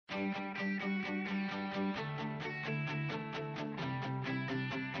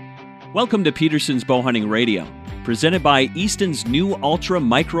Welcome to Peterson's Bowhunting Radio, presented by Easton's new Ultra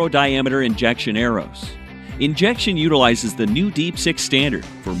Micro Diameter Injection Arrows. Injection utilizes the new Deep 6 standard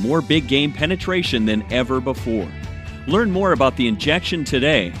for more big game penetration than ever before. Learn more about the injection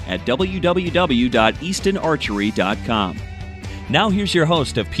today at www.eastonarchery.com. Now here's your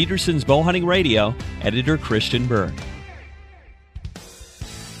host of Peterson's Bowhunting Radio, Editor Christian Berg.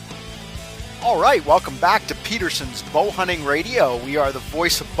 All right, welcome back to Peterson's Bowhunting Radio. We are the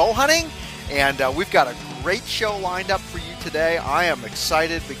voice of bowhunting, and we've got a great show lined up for you today. I am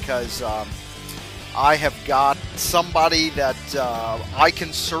excited because I have got somebody that I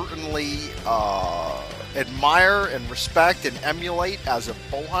can certainly admire and respect and emulate as a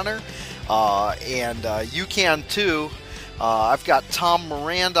bowhunter, and you can too. I've got Tom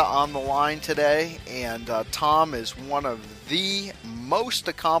Miranda on the line today, and Tom is one of the most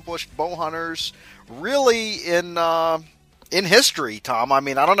accomplished bow hunters really in history, Tom. I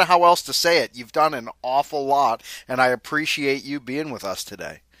mean, I don't know how else to say it. You've done an awful lot, and I appreciate you being with us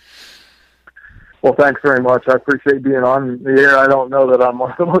today. Well, thanks very much. I appreciate being on the air. I don't know that I'm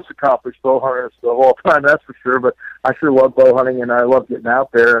one of the most accomplished bow hunters of all time, that's for sure, but I sure love bow hunting, and I love getting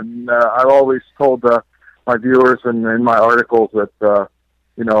out there. And I've always told my viewers and in my articles that, I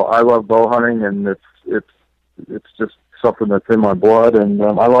love bow hunting, and it's just something that's in my blood, and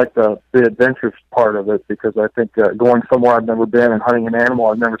I like the adventure part of it because I think going somewhere I've never been and hunting an animal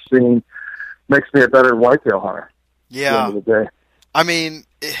I've never seen makes me a better whitetail hunter. Yeah. At the end of the day. I mean,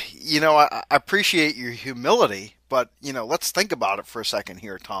 I appreciate your humility, but, let's think about it for a second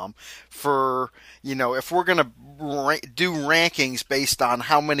here, Tom. For, if we're going to do rankings based on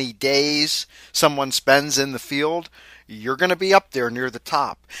how many days someone spends in the field, you're going to be up there near the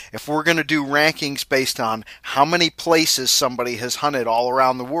top. If we're going to do rankings based on how many places somebody has hunted all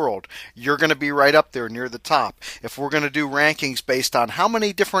around the world, you're going to be right up there near the top. If we're going to do rankings based on how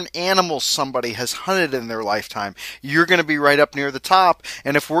many different animals somebody has hunted in their lifetime, you're going to be right up near the top.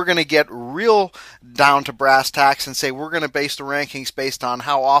 And if we're going to get real down to brass tacks and say we're going to base the rankings based on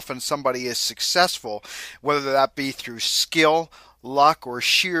how often somebody is successful, whether that be through skill, luck, or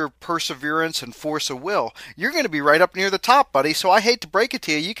sheer perseverance and force of will, you're going to be right up near the top, buddy. So I hate to break it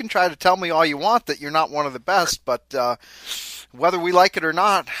to you. You can try to tell me all you want that you're not one of the best, but whether we like it or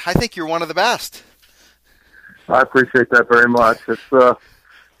not, I think you're one of the best. I appreciate that very much. It's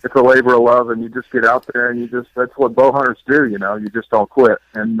a labor of love, and you just get out there and that's what bow hunters do, you just don't quit.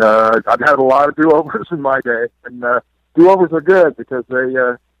 And I've had a lot of do-overs in my day, and do-overs are good because they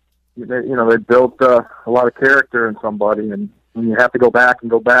build a lot of character in somebody, and when you have to go back and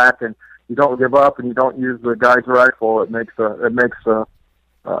you don't give up and you don't use the guy's rifle, it makes a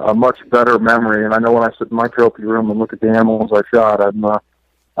much better memory. And I know when I sit in my trophy room and look at the animals I shot, I'm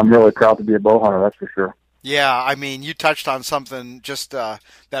really proud to be a bow hunter, that's for sure. Yeah, I mean, you touched on something, just that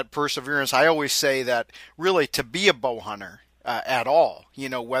perseverance. I always say that really to be a bow hunter at all,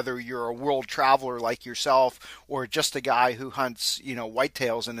 whether you're a world traveler like yourself or just a guy who hunts,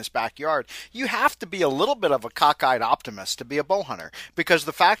 whitetails in his backyard, you have to be a little bit of a cockeyed optimist to be a bow hunter, because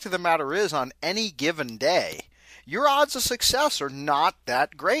the fact of the matter is, on any given day, your odds of success are not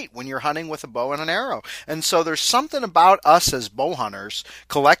that great when you're hunting with a bow and an arrow. And so there's something about us as bow hunters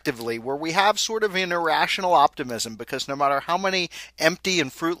collectively where we have sort of an irrational optimism, because no matter how many empty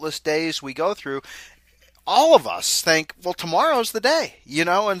and fruitless days we go through, all of us think, well, tomorrow's the day,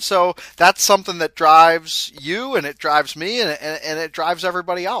 and so that's something that drives you, and it drives me, and it drives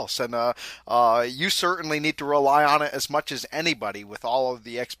everybody else. And you certainly need to rely on it as much as anybody with all of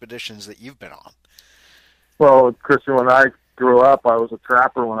the expeditions that you've been on. Well, Christian, when I grew up, I was a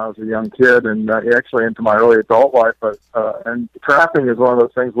trapper when I was a young kid, and actually into my early adult life. And trapping is one of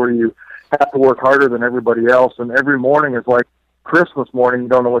those things where you have to work harder than everybody else, and every morning is like Christmas morning. You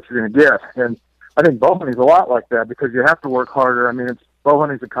don't know what you're going to get, and I think bow hunting is a lot like that because you have to work harder. I mean, bow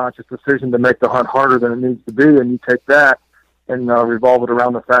hunting is a conscious decision to make the hunt harder than it needs to be, and you take that and revolve it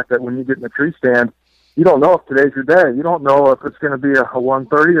around the fact that when you get in a tree stand, you don't know if today's your day. You don't know if it's going to be a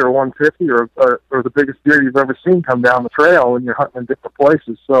 130 or 150 or the biggest deer you've ever seen come down the trail when you're hunting in different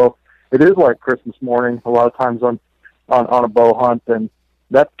places. So it is like Christmas morning a lot of times on a bow hunt, and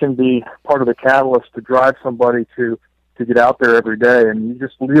that can be part of the catalyst to drive somebody to get out there every day. And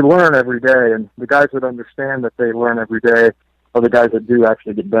you learn every day, and the guys that understand that they learn every day are the guys that do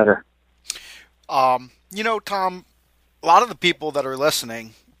actually get better. Tom, a lot of the people that are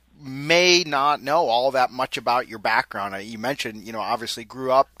listening may not know all that much about your background. You mentioned, obviously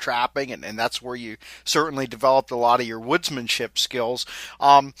grew up trapping, and that's where you certainly developed a lot of your woodsmanship skills.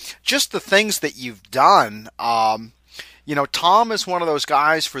 Just the things that you've done, Tom is one of those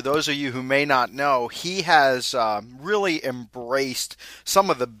guys, for those of you who may not know, he has really embraced some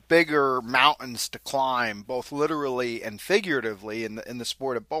of the bigger mountains to climb, both literally and figuratively, in the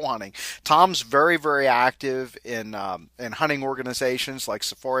sport of bow hunting. Tom's very, very active in hunting organizations like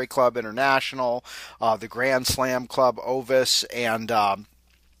Safari Club International, the Grand Slam Club Ovis, and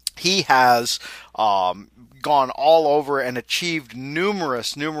he has gone all over and achieved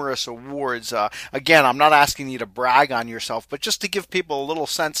numerous awards. Again, I'm not asking you to brag on yourself, but just to give people a little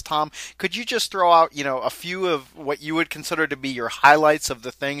sense, Tom, could you just throw out, a few of what you would consider to be your highlights of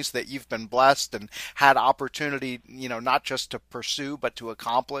the things that you've been blessed and had opportunity, not just to pursue, but to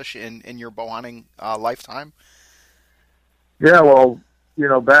accomplish in your bow hunting lifetime? Yeah, well,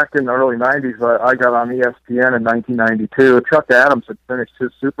 back in the early 90s, I got on ESPN in 1992. Chuck Adams had finished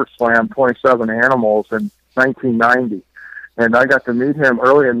his Super Slam 27 animals in 1990, and I got to meet him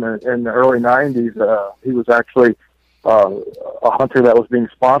early in the early 90s. He was actually a hunter that was being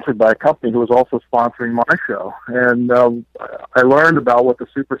sponsored by a company who was also sponsoring my show, and I learned about what the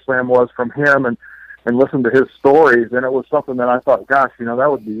Super Slam was from him and listened to his stories, and it was something that I thought, gosh,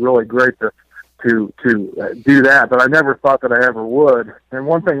 that would be really great to do that, but I never thought that I ever would. And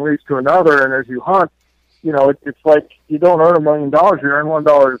one thing leads to another, and as you hunt, it's like you don't earn $1 million, you earn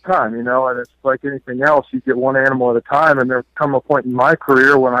 $1 at a time, and it's like anything else, you get one animal at a time. And there come a point in my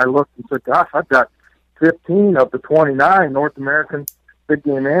career when I looked and said, gosh, I've got 15 of the 29 North American big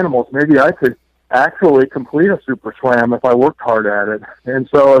game animals. Maybe I could actually complete a Super Slam if I worked hard at it. And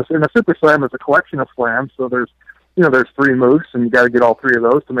so, in a Super Slam is a collection of slams, so there's 3 moose, and you got to get all 3 of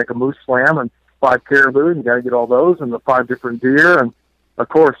those to make a moose slam, and 5 caribou, and you got to get all those, and the 5 different deer, and of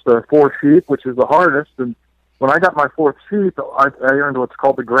course the 4 sheep, which is the hardest. And when I got my 4th sheep, I earned what's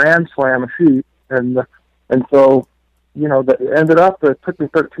called the Grand Slam of sheep, and so that ended up. It took me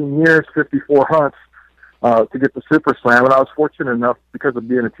 13 years, 54 hunts to get the Super Slam, and I was fortunate enough, because of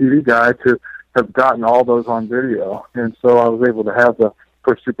being a TV guy, to have gotten all those on video, and so I was able to have the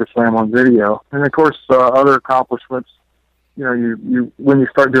first Super Slam on video. And of course, other accomplishments. You when you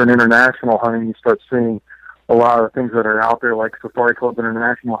start doing international hunting, you start seeing a lot of things that are out there, like Safari Club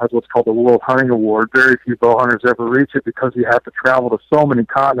International has what's called the World Hunting Award. Very few bow hunters ever reach it because you have to travel to so many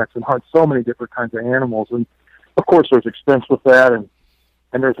continents and hunt so many different kinds of animals. And of course, there's expense with that, and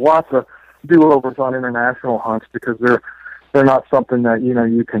there's lots of do-overs on international hunts because they're not something that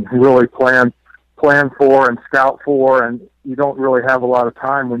you can really plan for and scout for, and you don't really have a lot of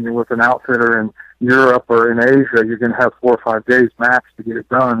time when you're with an outfitter in Europe or in Asia. You're going to have 4 or 5 days max to get it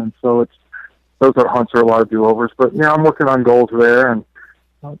done, and so those hunts are a lot of do-overs. But I'm working on goals there, and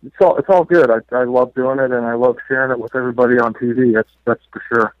it's all good. I love doing it, and I love sharing it with everybody on TV. That's for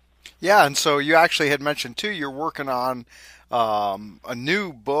sure. Yeah, and so you actually had mentioned too, you're working on a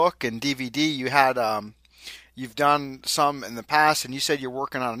new book and DVD. You had you've done some in the past, and you said you're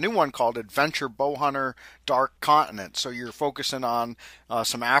working on a new one called Adventure Bowhunter Dark Continent. So you're focusing on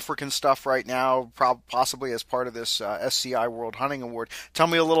some African stuff right now, possibly as part of this SCI World Hunting Award. Tell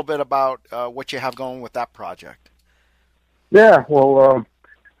me a little bit about what you have going with that project. Yeah, well,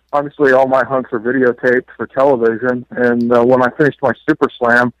 obviously all my hunts are videotaped for television, and when I finished my Super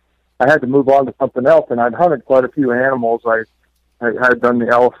Slam, I had to move on to something else, and I'd hunted quite a few animals. I had done the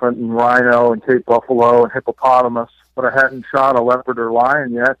elephant and rhino and Cape buffalo and hippopotamus, but I hadn't shot a leopard or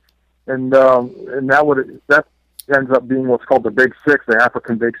lion yet. And that ends up being what's called the Big Six, the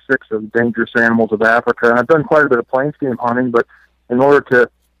African Big Six of dangerous animals of Africa. And I've done quite a bit of plains game hunting, but in order to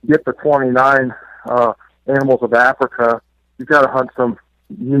get the 29 animals of Africa, you've got to hunt some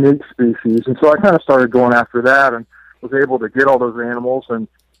unique species. And so I kind of started going after that and was able to get all those animals and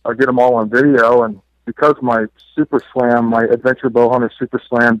get them all on video. And because my Super Slam, my Adventure Bowhunter Super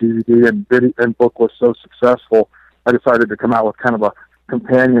Slam DVD and book was so successful, I decided to come out with kind of a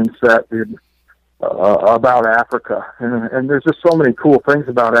companion set about Africa. And there's just so many cool things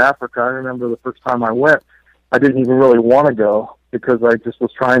about Africa. I remember the first time I went, I didn't even really want to go because I just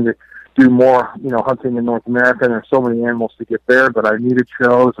was trying to do more, hunting in North America, and there's so many animals to get there, but I needed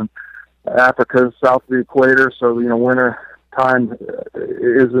shows, and Africa's south of the equator, so, winter time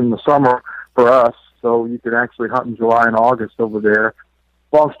is in the summer for us, so you could actually hunt in July and August over there.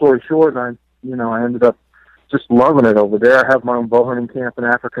 Long story short, I ended up just loving it over there. I have my own bow hunting camp in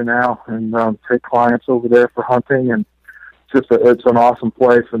Africa now, and take clients over there for hunting, and it's an awesome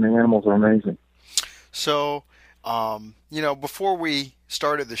place, and the animals are amazing. So, before we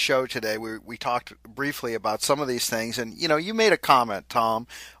started the show today, we talked briefly about some of these things, and you made a comment, Tom.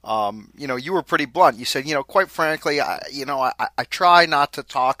 You were pretty blunt. You said, quite frankly, I try not to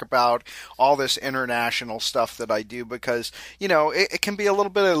talk about all this international stuff that I do because it can be a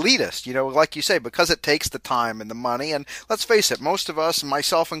little bit elitist. Like you say, because it takes the time and the money. And let's face it, most of us,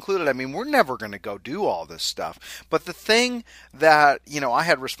 myself included, I mean, we're never going to go do all this stuff. But the thing that I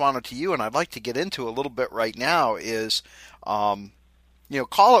had responded to you, and I'd like to get into a little bit right now, is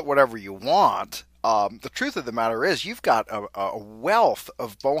call it whatever you want. The truth of the matter is you've got a wealth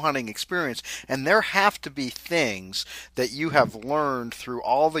of bow hunting experience, and there have to be things that you have learned through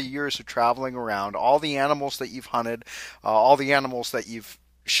all the years of traveling around, all the animals that you've hunted, all the animals that you've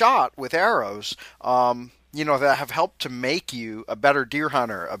shot with arrows, that have helped to make you a better deer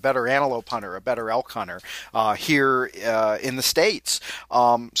hunter, a better antelope hunter, a better elk hunter here in the States.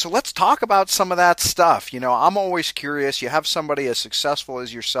 So let's talk about some of that stuff. I'm always curious. You have somebody as successful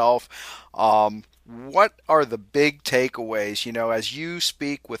as yourself. What are the big takeaways, as you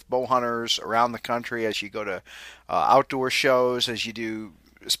speak with bow hunters around the country, as you go to outdoor shows, as you do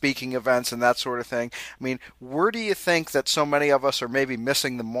speaking events and that sort of thing? I mean, where do you think that so many of us are maybe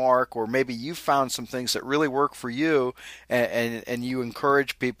missing the mark, or maybe you found some things that really work for you, and you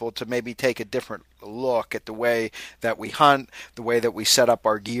encourage people to maybe take a different look at the way that we hunt, the way that we set up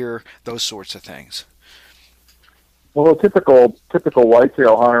our gear, those sorts of things? Well, a typical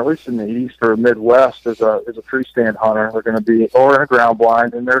whitetail hunter, at least in the East or Midwest, is a tree stand hunter. They're going to be, or in a ground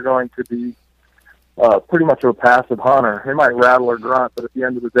blind, and they're going to be pretty much a passive hunter. They might rattle or grunt, but at the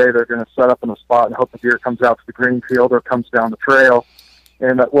end of the day, they're going to set up in a spot and hope the deer comes out to the green field or comes down the trail.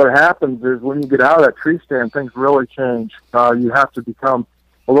 And what happens is when you get out of that tree stand, things really change. You have to become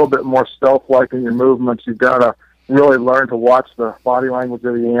a little bit more stealth-like in your movements. You've got to really learn to watch the body language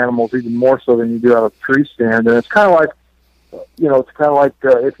of the animals even more so than you do out of a tree stand. And it's kind of like,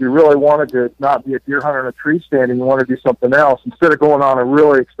 if you really wanted to not be a deer hunter in a tree stand and you want to do something else, instead of going on a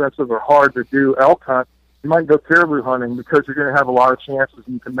really expensive or hard to do elk hunt, you might go caribou hunting because you're going to have a lot of chances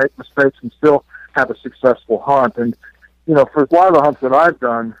and you can make mistakes and still have a successful hunt. And, for a lot of the hunts that I've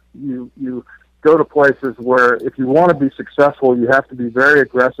done, you go to places where if you want to be successful, you have to be very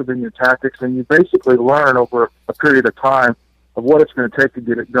aggressive in your tactics, and you basically learn over a period of time of what it's going to take to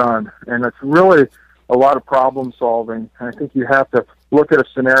get it done. And it's really a lot of problem solving. And I think you have to look at a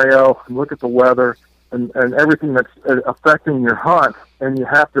scenario and look at the weather and everything that's affecting your hunt, and you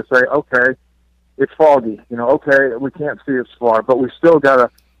have to say, okay, it's foggy. Okay, we can't see as far, but we still got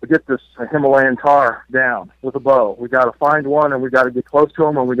to get this Himalayan tar down with a bow. We got to find one, and we got to get close to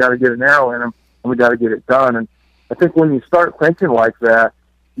them, and we got to get an arrow in them, and we got to get it done. And I think when you start thinking like that,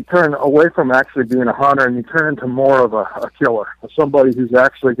 you turn away from actually being a hunter, and you turn into more of a killer, somebody who's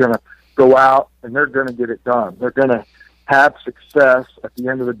actually going to go out and they're going to get it done. They're going to have success at the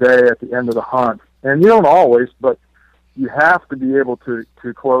end of the day, at the end of the hunt. And you don't always, but you have to be able to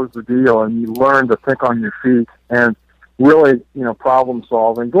close the deal, and you learn to think on your feet and really, problem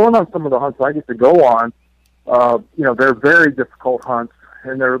solve. And going on some of the hunts I get to go on, they're very difficult hunts,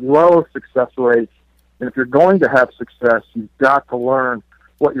 and they're low success rates. And if you're going to have success, you've got to learn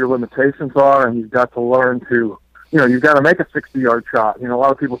what your limitations are, and you've got to learn to, you've got to make a 60-yard shot. A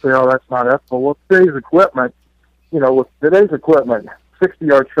lot of people say, oh, that's not ethical. Well, today's equipment, with today's equipment,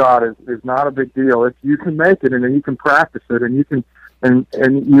 60-yard shot is not a big deal. If you can make it, and then you can practice it, and you can, and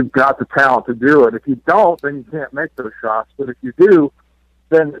you've got the talent to do it. If you don't, then you can't make those shots. But if you do,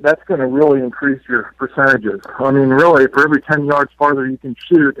 then that's going to really increase your percentages. I mean, really, for every 10 yards farther you can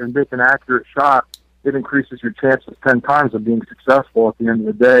shoot and make an accurate shot, it increases your chances 10 times of being successful at the end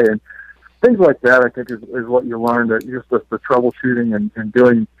of the day. And things like that, I think, is what you learn, that just the troubleshooting and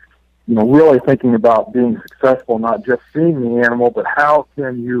doing, really thinking about being successful, not just seeing the animal, but how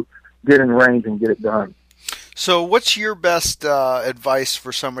can you get in range and get it done. So what's your best advice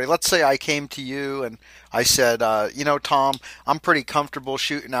for somebody? Let's say I came to you and I said, Tom, I'm pretty comfortable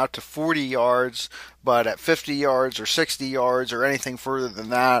shooting out to 40 yards, but at 50 yards or 60 yards or anything further than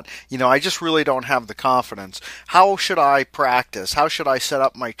that, I just really don't have the confidence. How should I practice? How should I set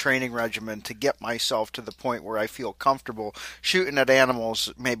up my training regimen to get myself to the point where I feel comfortable shooting at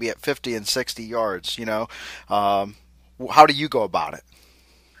animals maybe at 50 and 60 yards? How do you go about it?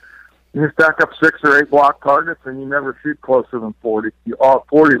 You stack up 6 or 8 block targets, and you never shoot closer than 40.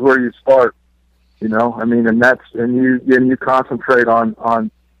 40 is where you start, and you concentrate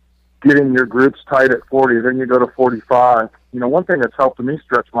on getting your groups tight at 40. Then you go to 45. One thing that's helped me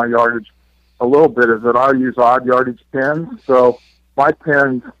stretch my yardage a little bit is that I use odd yardage pins. So my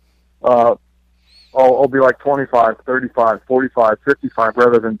pins, I'll be like 25, 35, 45, 55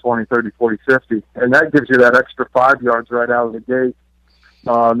 rather than 20, 30, 40, 50. And that gives you that extra 5 yards right out of the gate.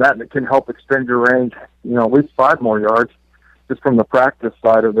 That can help extend your range, at least 5 more yards just from the practice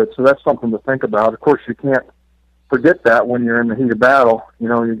side of it. So that's something to think about. Of course, you can't forget that when you're in the heat of battle.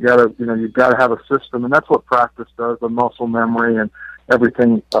 You've got to have a system, and that's what practice does, the muscle memory and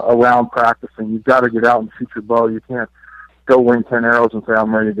everything around practicing. You've got to get out and shoot your bow. You can't go wing 10 arrows and say,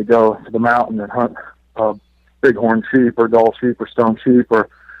 I'm ready to go to the mountain and hunt bighorn sheep or Dall sheep or stone sheep, or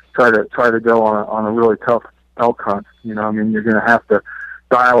try to go on a really tough elk hunt. You're going to have to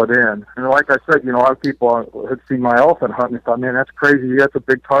dial it in. And like I said, a lot of people had seen my elephant hunt and thought, man, that's crazy. That's a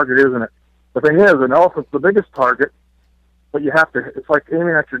big target, isn't it? The thing is, an elephant's the biggest target, but you have to, it's like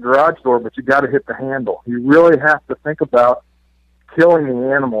aiming at your garage door, but you got to hit the handle. You really have to think about killing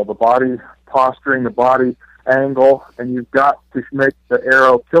the animal, the body posturing, the body angle, and you've got to make the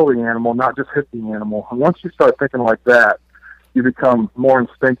arrow kill the animal, not just hit the animal. And once you start thinking like that, you become more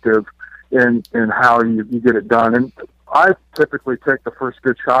instinctive in how you get it done. And I typically take the first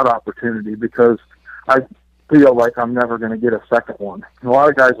good shot opportunity because I feel like I'm never going to get a second one. And a lot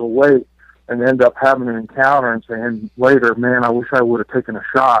of guys will wait and end up having an encounter and saying later, man, I wish I would have taken a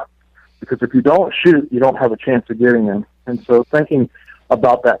shot. Because if you don't shoot, you don't have a chance of getting him. And so thinking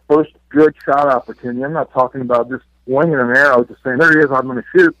about that first good shot opportunity, I'm not talking about just winging an arrow, just saying, there he is, I'm going to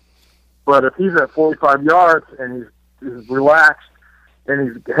shoot. But if he's at 45 yards and he's relaxed and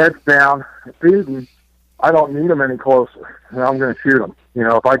his head's down feeding, I don't need him any closer, and I'm going to shoot him.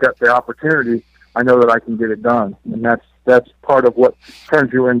 If I got the opportunity, I know that I can get it done, and that's part of what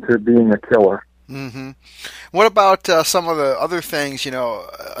turns you into being a killer. Mm-hmm. What about some of the other things,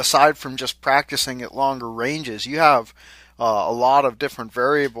 aside from just practicing at longer ranges? You have a lot of different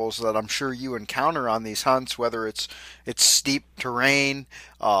variables that I'm sure you encounter on these hunts, whether it's steep terrain,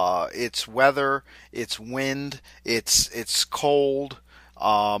 it's weather, it's wind, it's cold.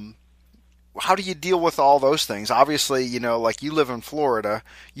 How do you deal with all those things? Obviously, like you live in Florida,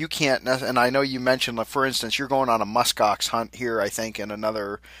 you can't, and I know you mentioned, like, for instance, you're going on a muskox hunt here, I think, in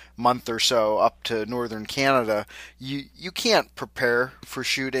another month or so up to northern Canada. You can't prepare for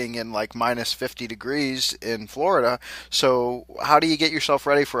shooting in like minus 50 degrees in Florida. So how do you get yourself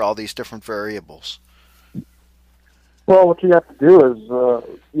ready for all these different variables? Well, what you have to do is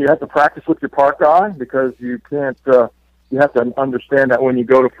you have to practice with your park eye, because you can't you have to understand that when you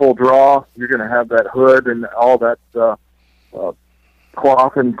go to full draw, you're going to have that hood and all that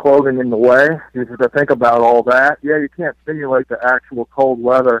cloth and clothing in the way. You have to think about all that. Yeah, you can't simulate the actual cold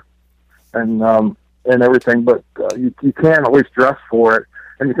weather and everything, but you can at least dress for it,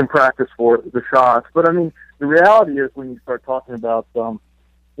 and you can practice for the shots. But I mean, the reality is, when you start talking about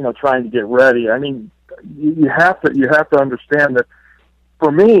trying to get ready, I mean, you have to understand that.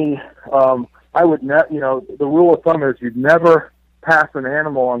 For me, I would the rule of thumb is you'd never pass an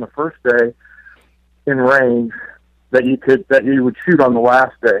animal on the first day in range that you would shoot on the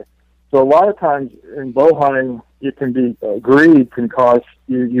last day. So a lot of times in bow hunting, it can be greed can cause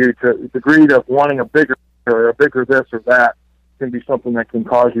you to, the greed of wanting a bigger this or that can be something that can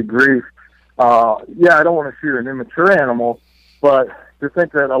cause you grief. I don't want to shoot an immature animal, but to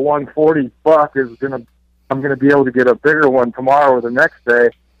think that a 140 buck I'm going to be able to get a bigger one tomorrow or the next day.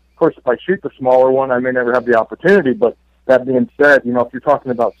 Of course, if I shoot the smaller one, I may never have the opportunity. But that being said, if you're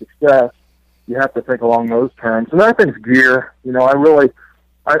talking about success, you have to think along those terms. Another thing's gear.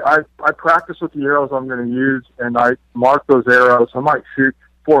 I practice with the arrows I'm going to use, and I mark those arrows. I might shoot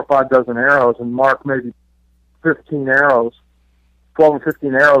 4 or 5 dozen arrows and mark maybe 15 arrows, 12 or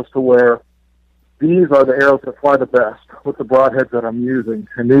 15 arrows, to where these are the arrows that fly the best with the broadheads that I'm using,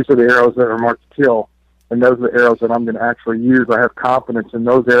 and these are the arrows that are marked kill. And those are the arrows that I'm going to actually use. I have confidence in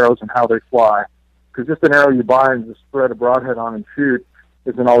those arrows and how they fly. Because just an arrow you buy and just spread a broadhead on and shoot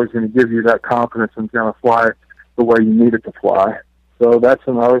isn't always going to give you that confidence and it's going to fly the way you need it to fly. So that's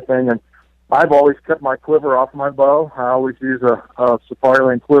another thing. And I've always kept my quiver off my bow. I always use a Safari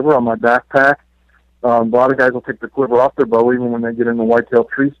Lane quiver on my backpack. A lot of guys will take the quiver off their bow even when they get in the whitetail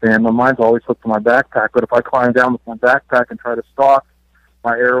tree stand. Mine's always hooked to my backpack. But if I climb down with my backpack and try to stalk,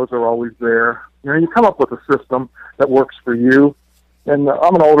 my arrows are always there. You come up with a system that works for you. And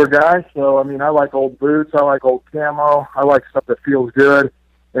I'm an older guy, so, I like old boots. I like old camo. I like stuff that feels good.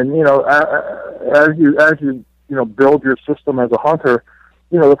 And, as you build your system as a hunter,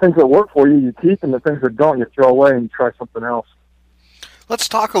 the things that work for you keep, and the things that don't, you throw away and you try something else. Let's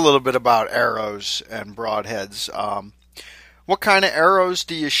talk a little bit about arrows and broadheads. What kind of arrows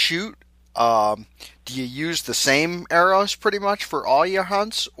do you shoot? Do you use the same arrows pretty much for all your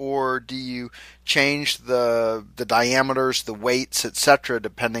hunts, or do you change the diameters, the weights, etc.,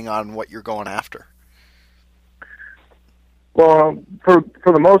 depending on what you're going after? Well, for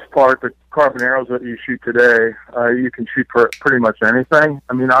the most part, carbon arrows that you shoot today, you can shoot for pretty much anything.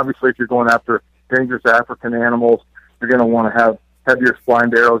 I mean, obviously, if you're going after dangerous African animals, you're going to want to have heavier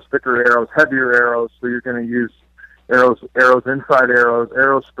splined arrows, thicker arrows, heavier arrows. So you're going to use arrows inside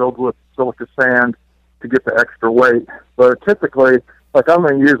arrows filled with silica sand to get the extra weight. But typically, like I'm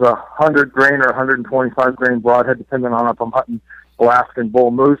going to use 100 grain or 125 grain broadhead, depending on if I'm hunting Alaskan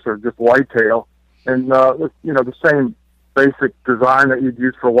bull moose or just whitetail. And, the same basic design that you'd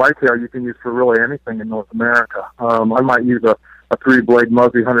use for whitetail, you can use for really anything in North America. I might use a 3-blade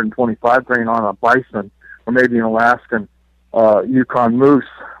Muzzy 125 grain on a bison, or maybe an Alaskan Yukon moose.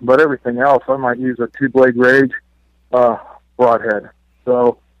 But everything else, I might use a 2-blade Rage broadhead.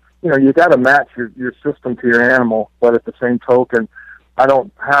 So, you got to match your system to your animal, but at the same token, I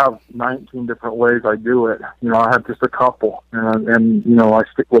don't have 19 different ways I do it. I have just a couple, and I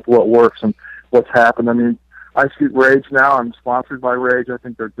stick with what works and what's happened. I mean, I shoot Rage now. I'm sponsored by Rage. I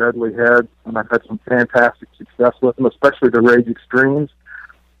think they're deadly heads, and I've had some fantastic success with them, especially the Rage Extremes.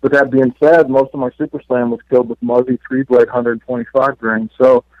 With that being said, most of my Super Slam was killed with Muzzy 3-blade 125 grain.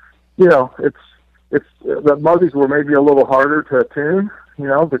 So, it's the Muzzies were maybe a little harder to tune,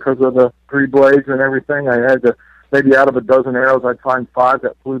 because of the 3 blades and everything. I had to, maybe out of a dozen arrows, I'd find 5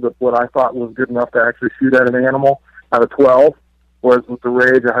 that flew what I thought was good enough to actually shoot at an animal out of 12. Whereas with the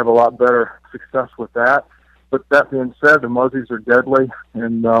Rage, I have a lot better success with that. But that being said, the Muzzies are deadly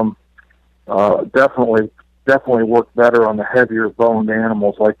and definitely work better on the heavier boned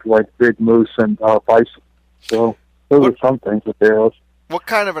animals like big moose and bison. So those are some things with arrows. What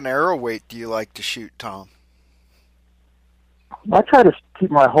kind of an arrow weight do you like to shoot, Tom? I try to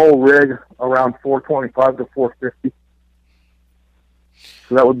keep my whole rig around 425 to 450.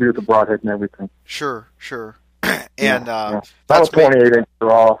 So that would be with the broadhead and everything. Sure. And I'm a 28-inch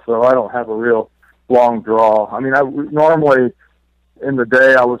draw, so I don't have a real long draw. I mean, normally in the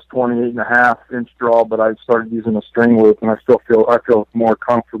day I was 28.5-inch draw, but I started using a string loop, and I feel more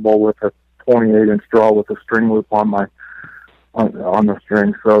comfortable with a 28-inch draw with a string loop on the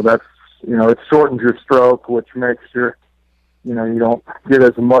string. So that's it shortens your stroke, which makes you don't get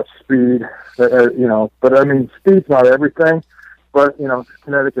as much speed. But I mean, speed's not everything. But,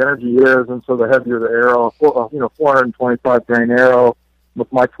 kinetic energy is, and so the heavier the arrow, 425 grain arrow with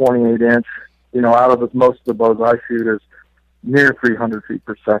my 28-inch, out of most of the bows I shoot is near 300 feet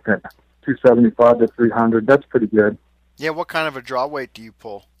per second, 275 to 300. That's pretty good. Yeah, what kind of a draw weight do you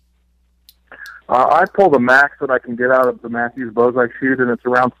pull? I pull the max that I can get out of the Matthews bows I shoot, and it's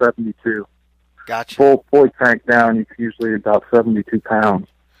around 72. Gotcha. Fully cranked down, it's usually about 72 pounds.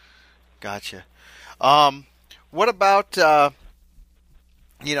 Gotcha. What about...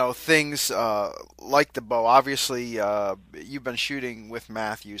 things like the bow. Obviously, you've been shooting with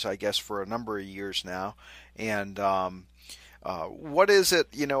Matthews, I guess, for a number of years now. And what is it,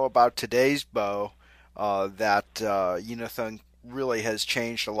 about today's bow that you think really has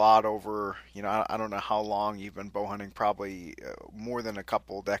changed a lot over, I don't know how long you've been bow hunting, probably more than a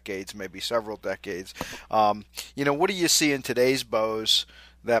couple decades, maybe several decades. What do you see in today's bows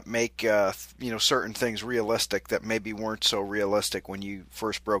that make certain things realistic that maybe weren't so realistic when you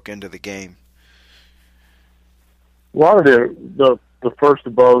first broke into the game? A lot of the first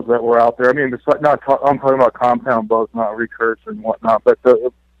bows that were out there, I mean, I'm talking about compound bows, not recurves and whatnot, but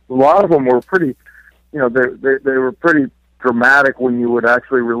a lot of them were pretty, they were pretty dramatic when you would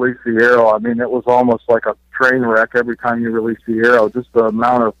actually release the arrow. I mean, it was almost like a train wreck every time you released the arrow, just the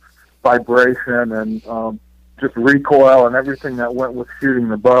amount of vibration and just recoil and everything that went with shooting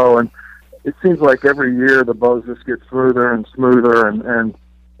the bow. And it seems like every year the bows just get smoother and smoother and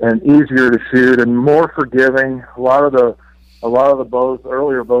easier to shoot and more forgiving. A lot of the bows,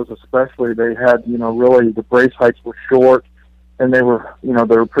 earlier bows especially, they had, really the brace heights were short and they were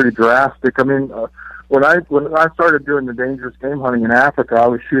pretty drastic. I mean, when I started doing the dangerous game hunting in Africa, I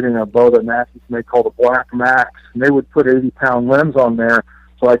was shooting a bow that Matthews made called a Black Max, and they would put 80-pound limbs on there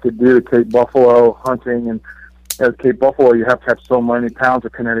so I could do Cape Buffalo hunting. And at Cape Buffalo, you have to have so many pounds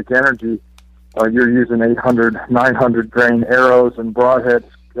of kinetic energy. You're using 800, 900 grain arrows and broadheads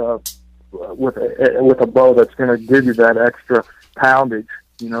with a bow that's going to give you that extra poundage,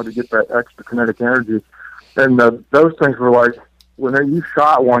 to get that extra kinetic energy. And those things were like, when you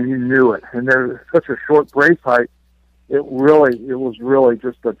shot one, you knew it. And there's such a short brace height, it was really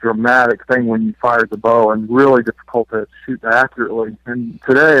just a dramatic thing when you fired the bow and really difficult to shoot accurately. And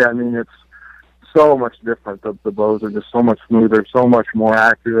today, I mean, it's so much different. The bows are just so much smoother, so much more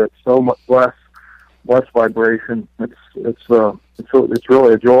accurate, so much less vibration. It's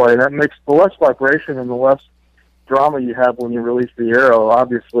really a joy, and that makes the less vibration and the less drama you have when you release the arrow.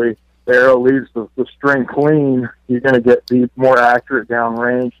 Obviously, the arrow leaves the string clean, you're going to be more accurate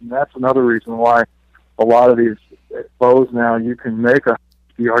downrange. And that's another reason why a lot of these bows now, you can make a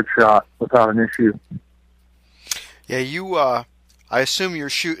yard shot without an issue. Yeah, I assume you're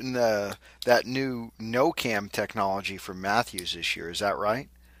shooting that new no-cam technology from Mathews this year. Is that right?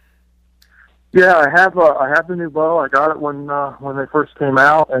 Yeah, I have the new bow. I got it when they first came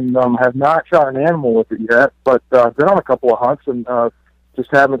out, and have not shot an animal with it yet. But been on a couple of hunts, and just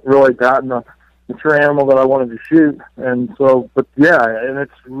haven't really gotten the mature animal that I wanted to shoot. And so, but yeah, and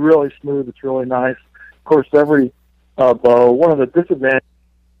it's really smooth. It's really nice. Of course, every bow. One of the disadvantages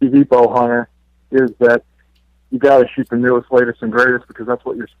of TV bow hunter is that you got to shoot the newest, latest, and greatest because that's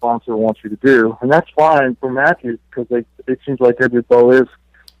what your sponsor wants you to do, and that's fine for Mathews because it seems like every bow is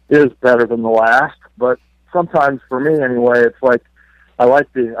better than the last. But sometimes, for me anyway, it's like I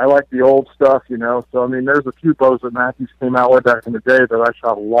like the old stuff, you know. So I mean, there's a few bows that Mathews came out with back in the day that I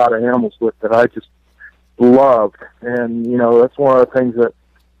shot a lot of animals with that I just loved, and you know, that's one of the things that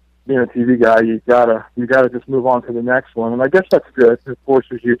being a TV guy, you gotta just move on to the next one, and I guess that's good. It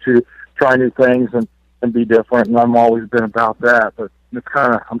forces you to try new things and be different, and I've always been about that. But it's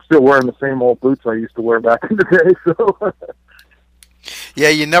I'm still wearing the same old boots I used to wear back in the day. So, yeah,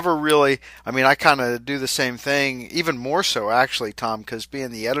 you never really. I mean, I kind of do the same thing, even more so actually, Tom, because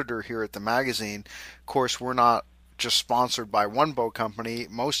being the editor here at the magazine, of course, we're not just sponsored by one bow company.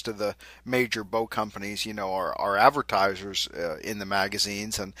 Most of the major bow companies, you know, are advertisers in the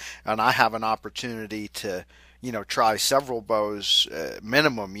magazines, and I have an opportunity to, you know, try several bows,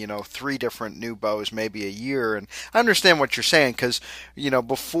 minimum, you know, 3 different new bows, maybe a year. And I understand what you're saying because, you know,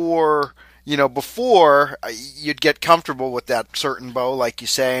 before you'd get comfortable with that certain bow, like you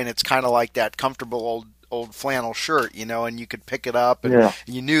say, and it's kind of like that comfortable old flannel shirt, you know, and you could pick it up and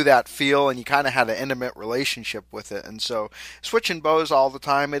you knew that feel and you kind of had an intimate relationship with it. And so switching bows all the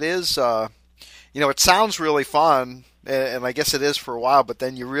time, it is, you know, it sounds really fun. And I guess it is for a while, but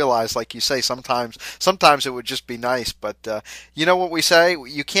then you realize, like you say, sometimes it would just be nice. But you know what we say?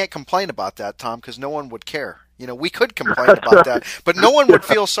 You can't complain about that, Tom, because no one would care. You know, we could complain about that, but no one would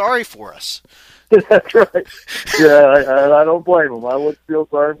feel sorry for us. That's right. Yeah, I don't blame them. I wouldn't feel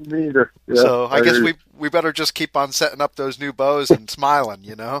sorry for me either. Yeah, so I guess we better just keep on setting up those new bows and smiling,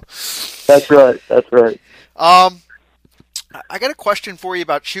 you know? That's right. That's right. I got a question for you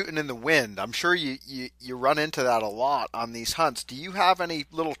about shooting in the wind. I'm sure you run into that a lot on these hunts. Do you have any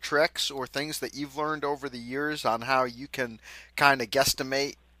little tricks or things that you've learned over the years on how you can kind of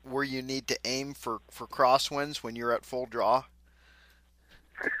guesstimate where you need to aim for crosswinds when you're at full draw?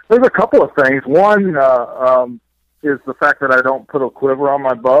 There's a couple of things. One is the fact that I don't put a quiver on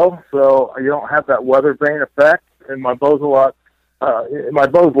my bow, so you don't have that weather vane effect. And my bow's my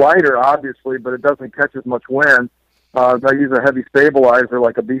bow's lighter, obviously, but it doesn't catch as much wind. If I use a heavy stabilizer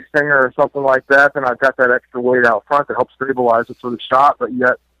like a bee stinger or something like that, then I've got that extra weight out front to help stabilize it for the shot, but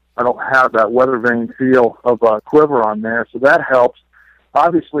yet I don't have that weather vane feel of a quiver on there, so that helps.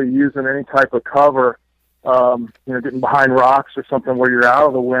 Obviously, using any type of cover, you know, getting behind rocks or something where you're out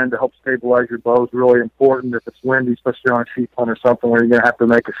of the wind to help stabilize your bow is really important if it's windy, especially on a sheep hunt or something where you're going to have to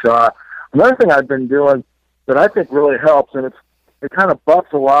make a shot. Another thing I've been doing that I think really helps, and it kind of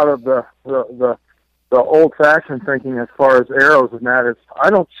bucks a lot of the old-fashioned thinking as far as arrows, and that is I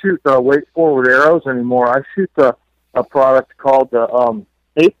don't shoot the weight-forward arrows anymore. I shoot a product called the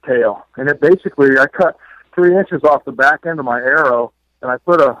ape tail, and it basically, I cut 3 inches off the back end of my arrow, and I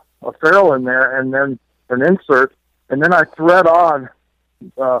put a ferrule in there, and then an insert, and then I thread on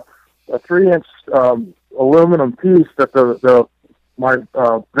a 3-inch aluminum piece that my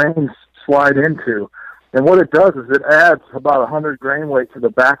vanes slide into. And what it does is it adds about 100 grain weight to the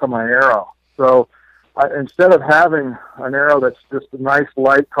back of my arrow. So instead of having an arrow that's just a nice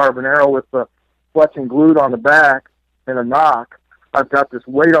light carbon arrow with the fletching glued on the back and a nock, I've got this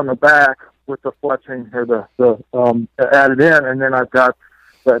weight on the back with the fletching or the added in, and then I've got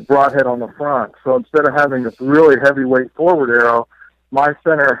that broadhead on the front. So instead of having this really heavyweight forward arrow, my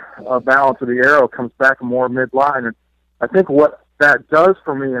center balance of the arrow comes back more midline. And I think what that does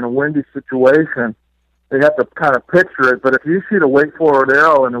for me in a windy situation, you have to kind of picture it, but if you shoot a weight forward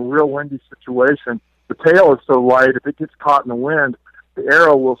arrow in a real windy situation, the tail is so light, if it gets caught in the wind, the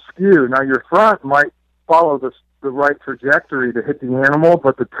arrow will skew. Now your front might follow the right trajectory to hit the animal,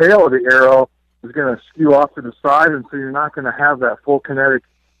 but the tail of the arrow is going to skew off to the side, and so you're not going to have that full kinetic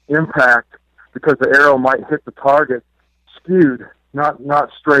impact because the arrow might hit the target skewed, not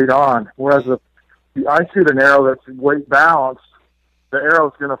straight on. Whereas if I shoot an arrow that's weight balanced, the arrow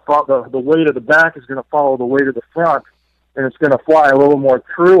is going to follow, the weight of the back is going to follow the weight of the front, and it's going to fly a little more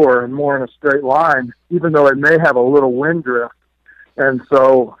truer and more in a straight line, even though it may have a little wind drift. And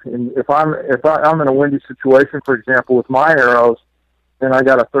so if I'm in a windy situation, for example, with my arrows, and I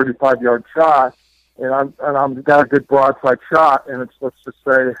got a 35-yard shot, and I'm got a good broadside shot, and it's, let's just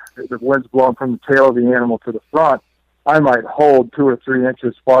say the wind's blowing from the tail of the animal to the front, I might hold 2 or 3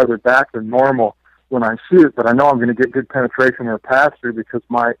 inches farther back than normal when I shoot, but I know I'm going to get good penetration or pass through because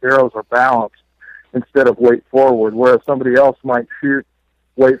my arrows are balanced instead of weight forward. Whereas somebody else might shoot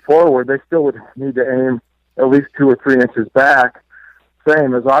weight forward, they still would need to aim at least 2 or 3 inches back,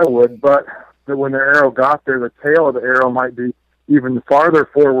 same as I would, but when their arrow got there, the tail of the arrow might be even farther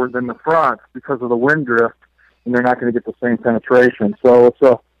forward than the front because of the wind drift, and they're not going to get the same penetration. So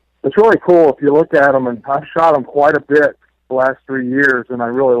it's really cool if you look at them, and I've shot them quite a bit the last 3 years, and I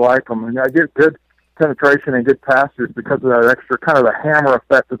really like them. And I get good penetration and good passes because of that extra kind of the hammer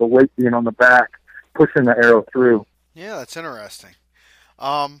effect of the weight being on the back, pushing the arrow through. Yeah, that's interesting.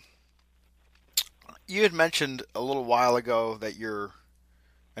 You had mentioned a little while ago that you're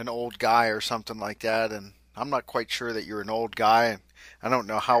an old guy or something like that, and I'm not quite sure that you're an old guy, and I don't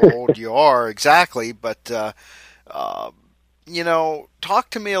know how old you are exactly, but talk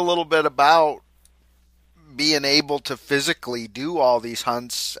to me a little bit about being able to physically do all these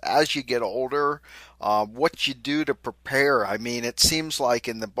hunts as you get older, what you do to prepare. I mean, it seems like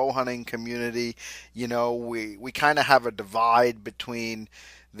in the bow hunting community, we kind of have a divide between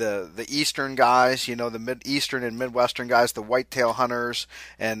the eastern guys, the mid-eastern and midwestern guys, the whitetail hunters,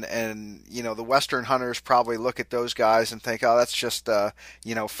 and the western hunters probably look at those guys and think, oh, that's just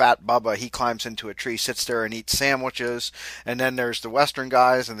Fat Bubba. He climbs into a tree, sits there and eats sandwiches. And then there's the western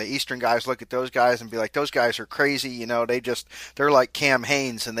guys, and the eastern guys look at those guys and be like, those guys are crazy. They're like Cam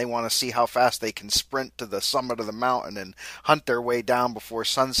Haines, and they want to see how fast they can sprint to the summit of the mountain and hunt their way down before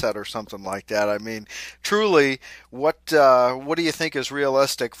sunset or something like that. I mean, truly, what do you think is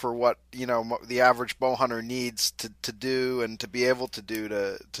realistic for what the average bow hunter needs to do and to be able to do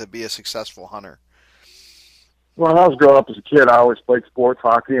to be a successful hunter? Well, when I was growing up as a kid, I always played sports,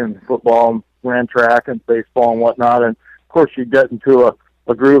 hockey and football, and ran track and baseball and whatnot. And of course, you get into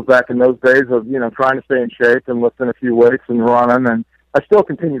a groove back in those days of trying to stay in shape and lifting a few weights and running. And I still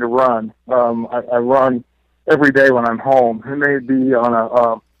continue to run. I run every day when I'm home. It may be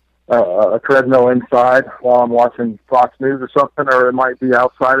on a treadmill inside while I'm watching Fox News or something, or it might be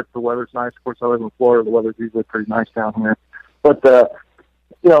outside if the weather's nice. Of course, I live in Florida. The weather's usually pretty nice down here. But,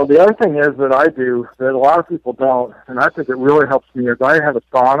 the other thing is that I do that a lot of people don't, and I think it really helps me, is I have a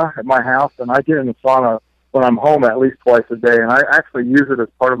sauna at my house, and I get in the sauna when I'm home at least twice a day, and I actually use it as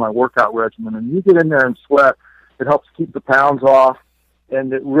part of my workout regimen. And you get in there and sweat, it helps keep the pounds off,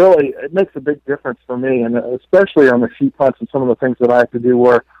 and it makes a big difference for me, and especially on the sheep hunts and some of the things that I have to do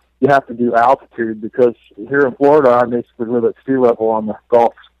where you have to do altitude, because here in Florida, I basically live at sea level on the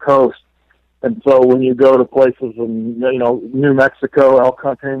Gulf Coast. And so when you go to places in, New Mexico, elk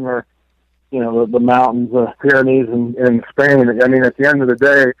hunting, or, the mountains, the Pyrenees in Spain, I mean, at the end of the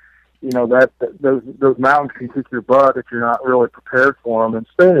day, those mountains can kick your butt if you're not really prepared for them. And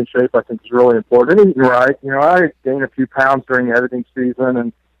staying in shape, I think, is really important. And eating right. I gain a few pounds during editing season,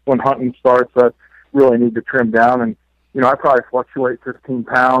 and when hunting starts, I really need to trim down. And I probably fluctuate 15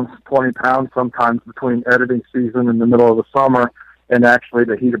 pounds, 20 pounds sometimes between editing season in the middle of the summer and actually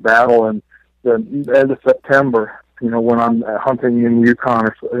the heat of battle and the end of September, when I'm hunting in Yukon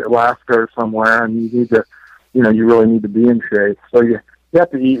or Alaska or somewhere, and you need to, you really need to be in shape. So you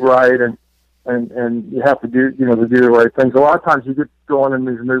have to eat right and you have to do, to do the right things. A lot of times you get going in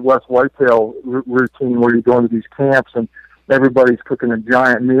these Midwest whitetail routine where you go into these camps and everybody's cooking a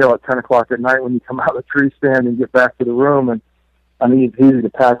giant meal at 10 o'clock at night when you come out of the tree stand and get back to the room. And I mean, it's easy to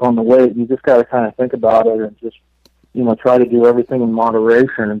pack on the weight. You just got to kind of think about it and just, try to do everything in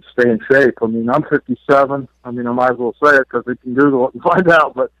moderation and stay in shape. I mean, I'm 57. I mean, I might as well say it because we can Google it and find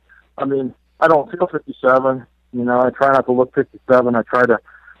out. But I mean, I don't feel 57. I try not to look 57. I try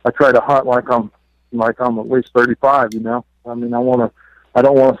to hunt like I'm at least 35. I mean, I don't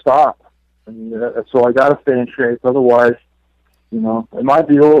want to stop. So I got to stay in shape. Otherwise, it might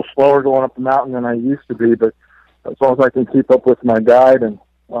be a little slower going up the mountain than I used to be, but as long as I can keep up with my guide and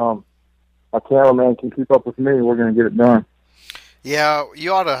my cameraman can keep up with me, we're going to get it done. Yeah,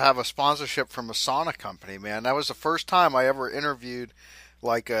 you ought to have a sponsorship from a sauna company, man. That was the first time I ever interviewed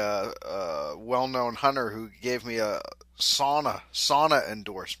like a well-known hunter who gave me a sauna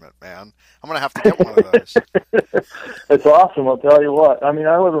endorsement, man. I'm going to have to get one of those. It's awesome, I'll tell you what. I mean,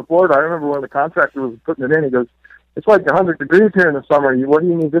 I live in Florida. I remember when the contractor was putting it in, he goes, it's like 100 degrees here in the summer. What do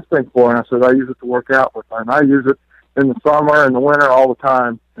you need this thing for? And I said, I use it to work out with. And I use it in the summer and the winter all the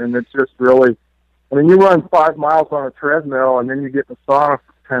time. And it's just really, I mean, you run 5 miles on a treadmill and then you get in the sauna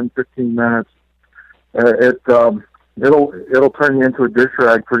for 10, 15 minutes. it'll turn you into a dish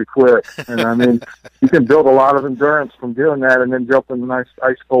rag pretty quick. And I mean, you can build a lot of endurance from doing that, and then jump in a nice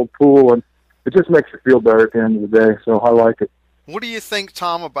ice cold pool, and it just makes you feel better at the end of the day. So I like it. What do you think,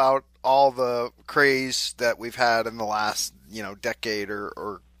 Tom, about all the craze that we've had in the last, decade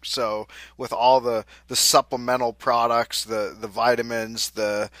or so with all the supplemental products, the vitamins,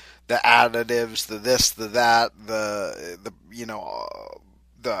 the additives, the this, the that, the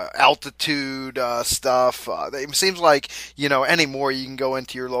altitude stuff. It seems like, anymore you can go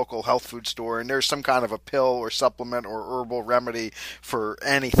into your local health food store and there's some kind of a pill or supplement or herbal remedy for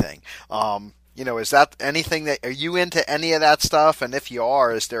anything. Is that anything are you into any of that stuff? And if you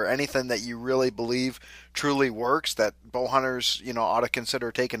are, is there anything that you really believe truly works that bow hunters, ought to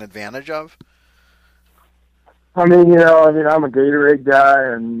consider taking advantage of? I'm a Gatorade guy,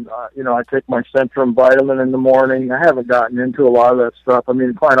 and, I take my Centrum vitamin in the morning. I haven't gotten into a lot of that stuff. I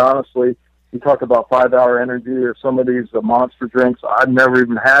mean, quite honestly, you talk about 5 Hour Energy or some of these monster drinks. I've never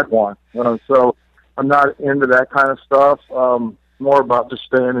even had one. So I'm not into that kind of stuff. More about just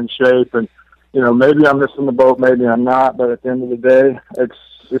staying in shape. And, maybe I'm missing the boat, maybe I'm not. But at the end of the day,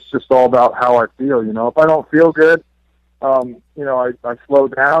 it's just all about how I feel. If I don't feel good, I slow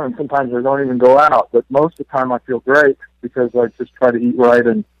down, and sometimes I don't even go out. But most of the time I feel great because I just try to eat right,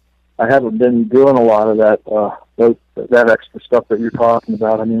 and I haven't been doing a lot of that extra stuff that you're talking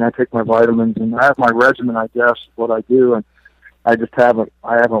about. I mean, I take my vitamins, and I have my regimen, I guess, is what I do, and I haven't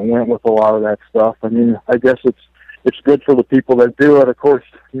went with a lot of that stuff. I mean, I guess it's good for the people that do it. Of course,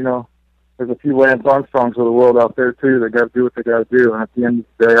 there's a few Lance Armstrongs of the world out there too. They got to do what they got to do, and at the end of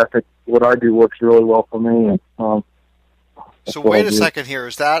the day, I think what I do works really well for me. And so wait a second here.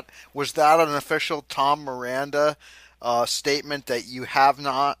 Was that an official Tom Miranda statement that you have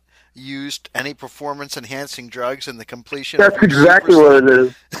not used any performance-enhancing drugs in the completion? That's exactly what it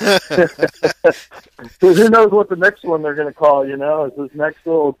is. Who knows what the next one they're going to call? Is this next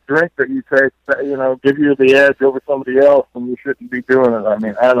little drink that you take that give you the edge over somebody else, and you shouldn't be doing it. I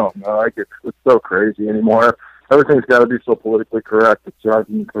mean, I don't know. It's so crazy anymore. Everything's got to be so politically correct. It's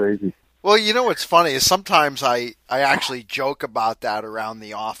driving me crazy. Well, what's funny is sometimes I actually joke about that around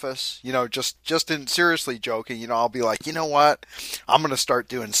the office, just in seriously joking, I'll be like, you know what, I'm going to start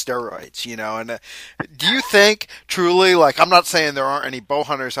doing steroids, and do you think truly, like, I'm not saying there aren't any bow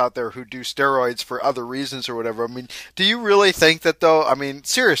hunters out there who do steroids for other reasons or whatever. I mean, do you really think that though? I mean,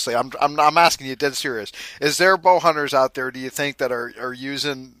 seriously, I'm asking you dead serious. Is there bow hunters out there, do you think, that are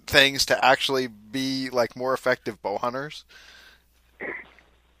using things to actually be like more effective bow hunters?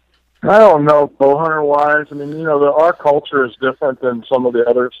 I don't know, bow hunter wise. I mean, our culture is different than some of the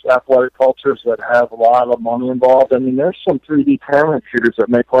other athletic cultures that have a lot of money involved. I mean, there's some 3D tournament shooters that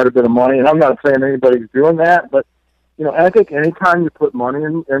make quite a bit of money, and I'm not saying anybody's doing that, but I think anytime you put money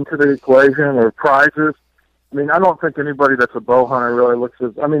into the equation or prizes, I mean, I don't think anybody that's a bow hunter really looks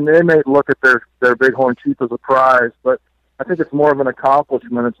at. I mean, they may look at their bighorn sheep as a prize, but I think it's more of an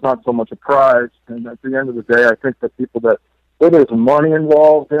accomplishment. It's not so much a prize. And at the end of the day, I think that people where there's money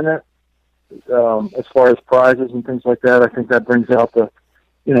involved in it, as far as prizes and things like that, I think that brings out the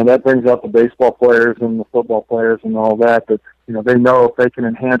baseball players and the football players and all that. That they know if they can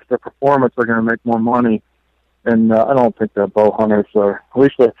enhance their performance, they're going to make more money. And I don't think that bow hunters are, at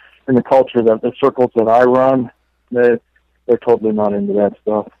least in the culture the circles that I run, they're totally not into that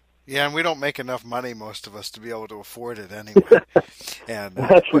stuff. Yeah, and we don't make enough money, most of us, to be able to afford it anyway. And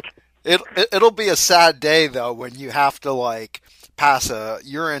it'll be a sad day though when you have to pass a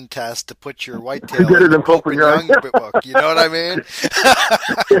urine test to put your whitetail in the Pope and Young book. You know what I mean?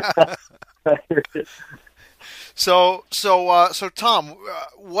 So Tom,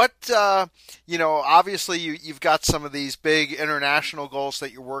 what obviously you've got some of these big international goals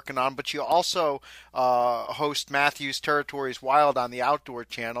that you're working on, but you also host Matthew's Territories Wild on the Outdoor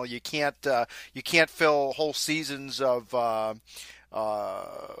Channel. You can't fill whole seasons of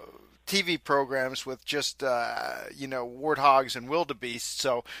TV programs with just warthogs and wildebeests.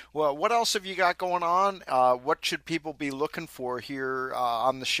 So, what else have you got going on? What should people be looking for here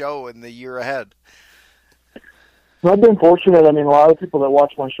on the show in the year ahead? Well, I've been fortunate. I mean, a lot of people that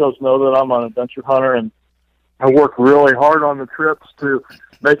watch my shows know that I'm an adventure hunter, and I work really hard on the trips to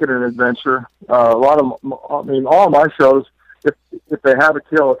make it an adventure. All of my shows, if they have a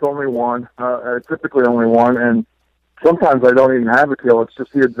kill, it's only one, typically only one, and sometimes I don't even have a kill. It's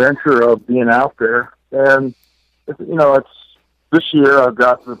just the adventure of being out there. And, it's this year I've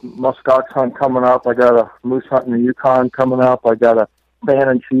got the muskox hunt coming up. I got a moose hunt in the Yukon coming up. I got a fan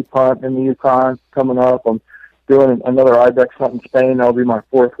and sheep hunt in the Yukon coming up. I'm doing another ibex hunt in Spain. That'll be my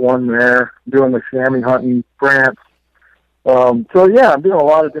fourth one there. I'm doing the chamois hunt in France. I'm doing a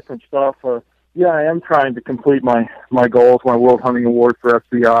lot of different stuff. yeah, I am trying to complete my goals, my World Hunting Award for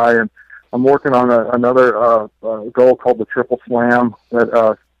SCI, and I'm working on another goal called the Triple Slam that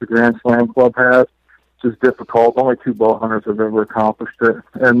the Grand Slam Club has, which is difficult. Only 2 bow hunters have ever accomplished it.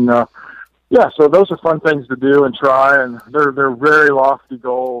 And, yeah, so those are fun things to do and try, and they're very lofty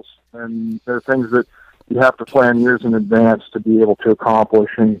goals, and they're things that you have to plan years in advance to be able to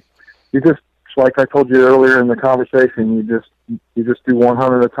accomplish. And you just, like I told you earlier in the conversation, you just do one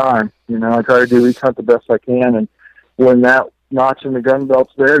hunt at a time. You know, I try to do each hunt the best I can, and when that notch in the gun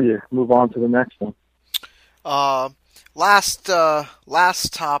belt's there, you move on to the next one. Last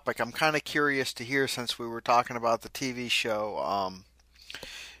topic. I'm kind of curious to hear, since we were talking about the TV show.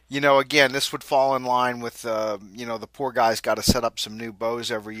 You know, again, this would fall in line with, you know, the poor guy's got to set up some new bows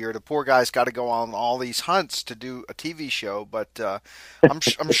every year. The poor guy's got to go on all these hunts to do a TV show, but I'm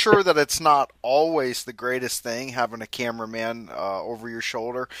sure that it's not always the greatest thing having a cameraman over your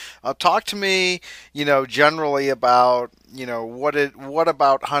shoulder. Talk to me, you know, generally about, you know, what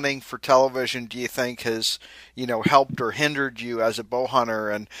about hunting for television do you think has, you know, helped or hindered you as a bow hunter?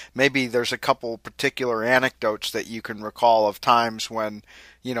 And maybe there's a couple particular anecdotes that you can recall of times when,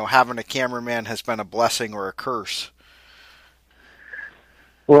 you know, having a cameraman has been a blessing or a curse.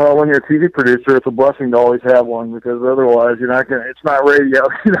 Well, when you're a TV producer, it's a blessing to always have one, because otherwise you're not gonna. It's not radio,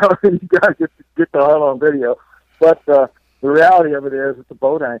 you know. You gotta get the hunt on video. But the reality of it is, it's a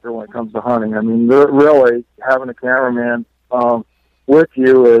boat anchor when it comes to hunting. I mean, really having a cameraman with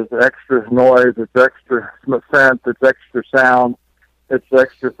you is extra noise, it's extra scent, it's extra sound, it's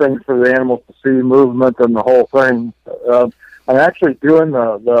extra things for the animals to see, movement, and the whole thing. I'm actually doing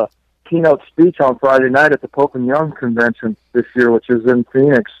the keynote speech on Friday night at the Pope and Young convention this year, which is in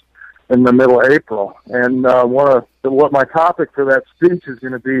Phoenix in the middle of April. And what my topic for that speech is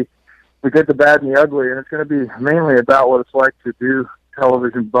going to be the good, the bad, and the ugly. And it's going to be mainly about what it's like to do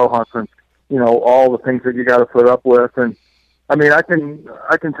television bow hunting, you know, all the things that you got to put up with. And I mean, I can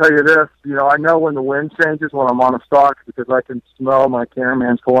tell you this, you know, I know when the wind changes when I'm on a stalk, because I can smell my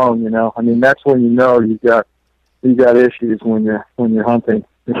cameraman's cologne, you know. I mean, that's when you know you got issues when you're hunting.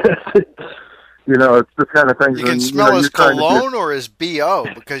 You know, it's the kind of things. You can smell his cologne or his BO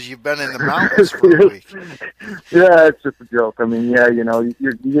because you've been in the mountains for a week. Yeah, it's just a joke. I mean, yeah, you know,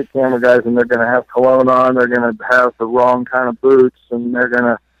 you get camera guys and they're going to have cologne on. They're going to have the wrong kind of boots, and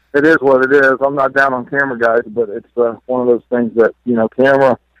it is what it is. I'm not down on camera guys, but it's one of those things that, you know,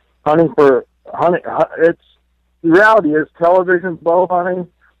 hunting. It's the reality is television bow hunting.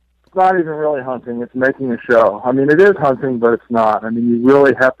 It's not even really hunting. It's making a show. I mean, it is hunting, but it's not. I mean, you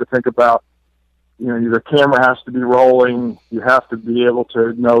really have to think about, you know, the camera has to be rolling. You have to be able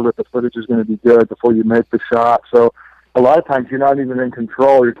to know that the footage is going to be good before you make the shot. So a lot of times you're not even in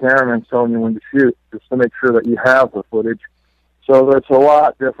control. Your cameraman's telling you when to shoot, just to make sure that you have the footage. So that's a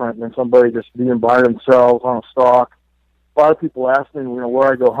lot different than somebody just being by themselves on a stalk. A lot of people ask me, you know,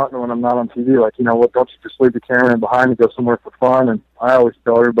 where I go hunting when I'm not on TV. Like, you know, what, don't you just leave the cameraman behind and go somewhere for fun? And I always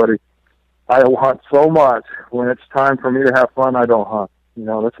tell everybody, I hunt so much. When it's time for me to have fun, I don't hunt. You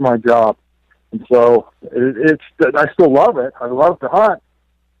know, that's my job. And so I still love it. I love to hunt.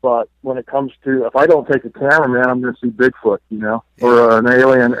 But when it comes to, if I don't take a cameraman, I'm going to see Bigfoot, you know, or an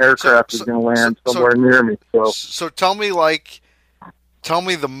alien aircraft is going to land somewhere near me. So tell me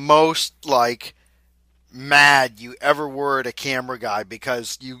the most, like, mad you ever were at a camera guy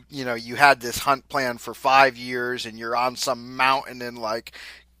because you had this hunt plan for 5 years and you're on some mountain in, like,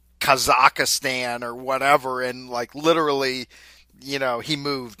 Kazakhstan or whatever, and, like, literally, you know, he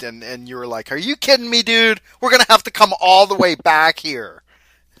moved and you were like, are you kidding me, dude? We're going to have to come all the way back here.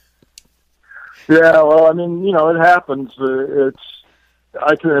 Yeah, well, I mean, you know, it happens.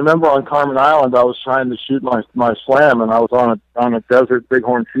 I can remember on Carmen Island, I was trying to shoot my slam, and I was on a desert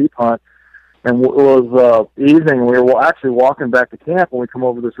bighorn sheep hunt, and it was evening. We were actually walking back to camp, and we come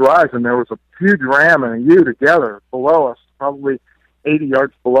over this rise, and there was a huge ram and a ewe together below us, probably 80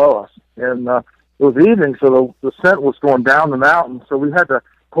 yards below us, and it was evening, so the scent was going down the mountain, so we had to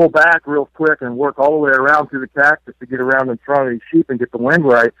pull back real quick and work all the way around through the cactus to get around in front of these sheep and get the wind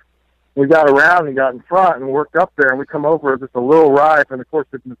right. We got around and got in front and worked up there, and we come over just a little rise, and of course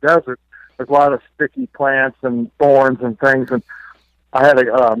it's in the desert. There's a lot of sticky plants and thorns and things, and I had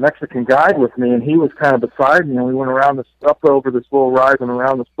a Mexican guide with me, and he was kind of beside me, and we went around up over this little rise and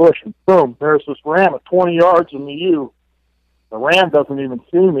around this bush, and boom, there's this ram at 20 yards in the ewe. The ram doesn't even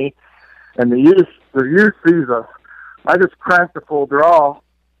see me, and the ewe sees us. I just cranked the full draw,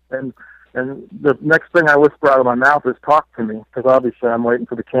 and the next thing I whisper out of my mouth is, talk to me, because obviously I'm waiting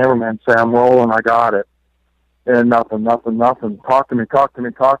for the cameraman to say, I'm rolling, I got it. And nothing. Talk to me.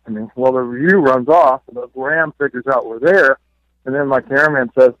 Well, the ewe runs off, and the ram figures out we're there, And then my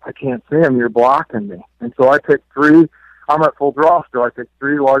cameraman says, I can't see him, you're blocking me. And so I take three, I'm at full draw still, I take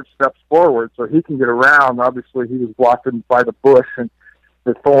 3 large steps forward so he can get around. Obviously he was blocked by the bush and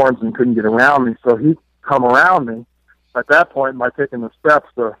the thorns and couldn't get around me. So he come around me. At that point, by taking the steps,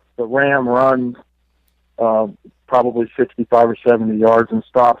 the ram runs probably 65 or 70 yards and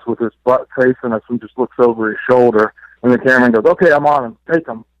stops with his butt facing us and just looks over his shoulder. And the cameraman goes, okay, I'm on him, take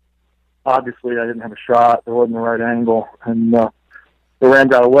him. Obviously, I didn't have a shot. There wasn't the right angle. And the ram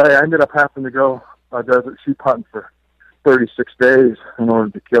got away. I ended up having to go desert sheep hunting for 36 days in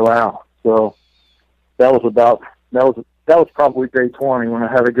order to kill Al. So that was probably day 20 when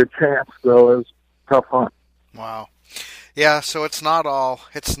I had a good chance. So it was a tough hunt. Wow. Yeah, so it's not all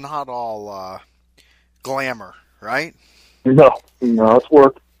glamour, right? No, it's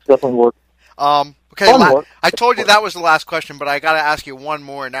work. It's definitely work. Okay, I told you that was the last question, but I got to ask you one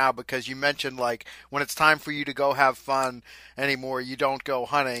more now because you mentioned like when it's time for you to go have fun anymore, you don't go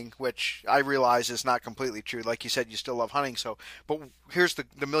hunting, which I realize is not completely true. Like you said, you still love hunting. So, but here's the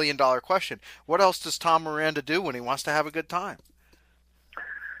 $1 million question: what else does Tom Miranda do when he wants to have a good time?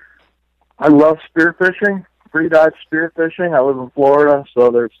 I love spearfishing, free dive spearfishing. I live in Florida,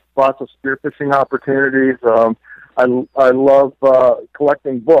 so there's lots of spearfishing opportunities. I love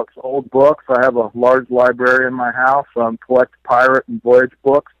collecting books, old books. I have a large library in my house. Collect pirate and voyage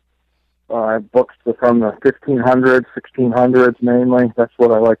books. I have books from the 1500s, 1600s mainly. That's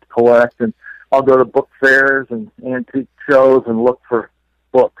what I like to collect. And I'll go to book fairs and antique shows and look for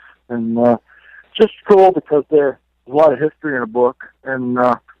books. And it's just cool because there's a lot of history in a book. And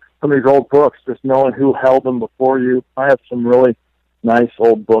some of these old books, just knowing who held them before you. I have some really nice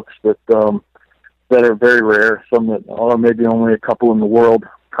old books that are very rare, some that are maybe only a couple in the world,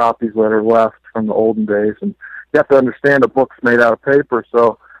 copies that are left from the olden days. And you have to understand a book's made out of paper,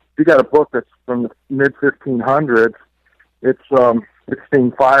 so if you got a book that's from the mid-1500s, it's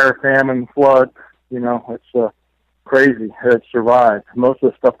seen fire, famine, flood, it's crazy. It survived. Most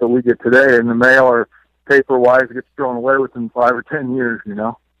of the stuff that we get today in the mail or paper-wise gets thrown away within 5 or 10 years,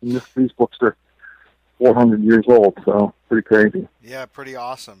 And these books are 400 years old, so pretty crazy. Yeah, pretty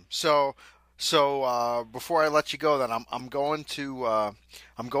awesome. So before I let you go, then I'm going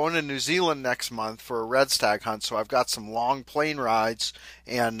to New Zealand next month for a red stag hunt. So I've got some long plane rides,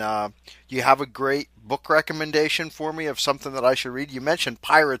 and you have a great book recommendation for me of something that I should read? You mentioned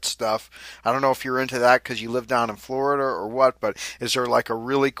pirate stuff. I don't know if you're into that because you live down in Florida or what, but is there like a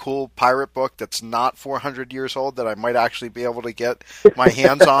really cool pirate book that's not 400 years old that I might actually be able to get my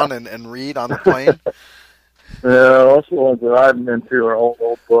hands on and read on the plane? Most of the ones that I've been into are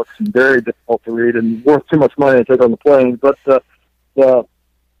old books and very difficult to read and worth too much money to take on the plane. But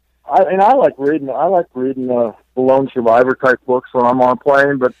I like reading. I like reading the lone survivor type books when I'm on a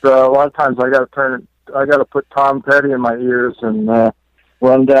plane. But a lot of times I got to put Tom Petty in my ears and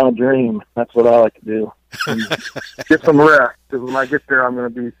run down a dream. That's what I like to do. And get some rest because when I get there, I'm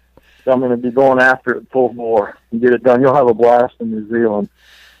going to be going after it full bore and get it done. You'll have a blast in New Zealand.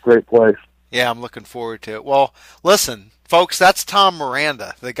 Great place. Yeah, I'm looking forward to it. Well, listen, folks, that's Tom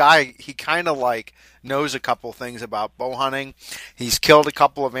Miranda. The guy, he kind of like knows a couple things about bow hunting. He's killed a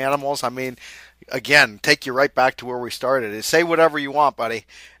couple of animals. I mean, again, take you right back to where we started. Say whatever you want, buddy.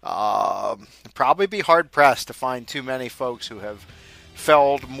 Probably be hard-pressed to find too many folks who have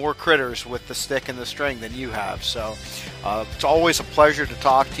felled more critters with the stick and the string than you have. So it's always a pleasure to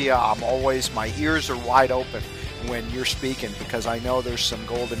talk to you. My ears are wide open when you're speaking because I know there's some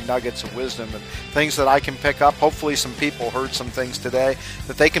golden nuggets of wisdom and things that I can pick up. Hopefully some people heard some things today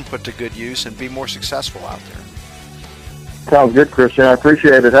that they can put to good use and be more successful out there. Sounds good, Christian. I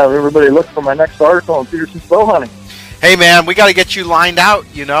appreciate it. Have everybody look for my next article on Peterson's bow hunting. Hey, man, we got to get you lined out,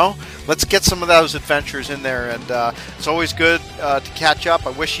 Let's get some of those adventures in there, and it's always good to catch up. I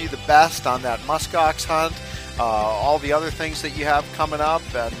wish you the best on that muskox hunt, all the other things that you have coming up,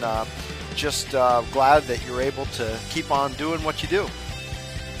 and just glad that you're able to keep on doing what you do.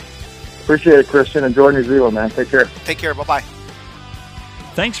 Appreciate it, Christian. Enjoy New Zealand, man. Take care. Take care. Bye-bye.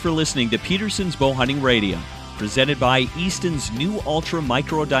 Thanks for listening to Peterson's Bow Hunting Radio, presented by Easton's new Ultra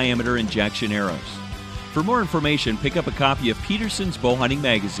Micro Diameter Injection Arrows. For more information, pick up a copy of Peterson's Bow Hunting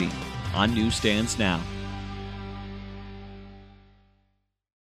Magazine on newsstands now.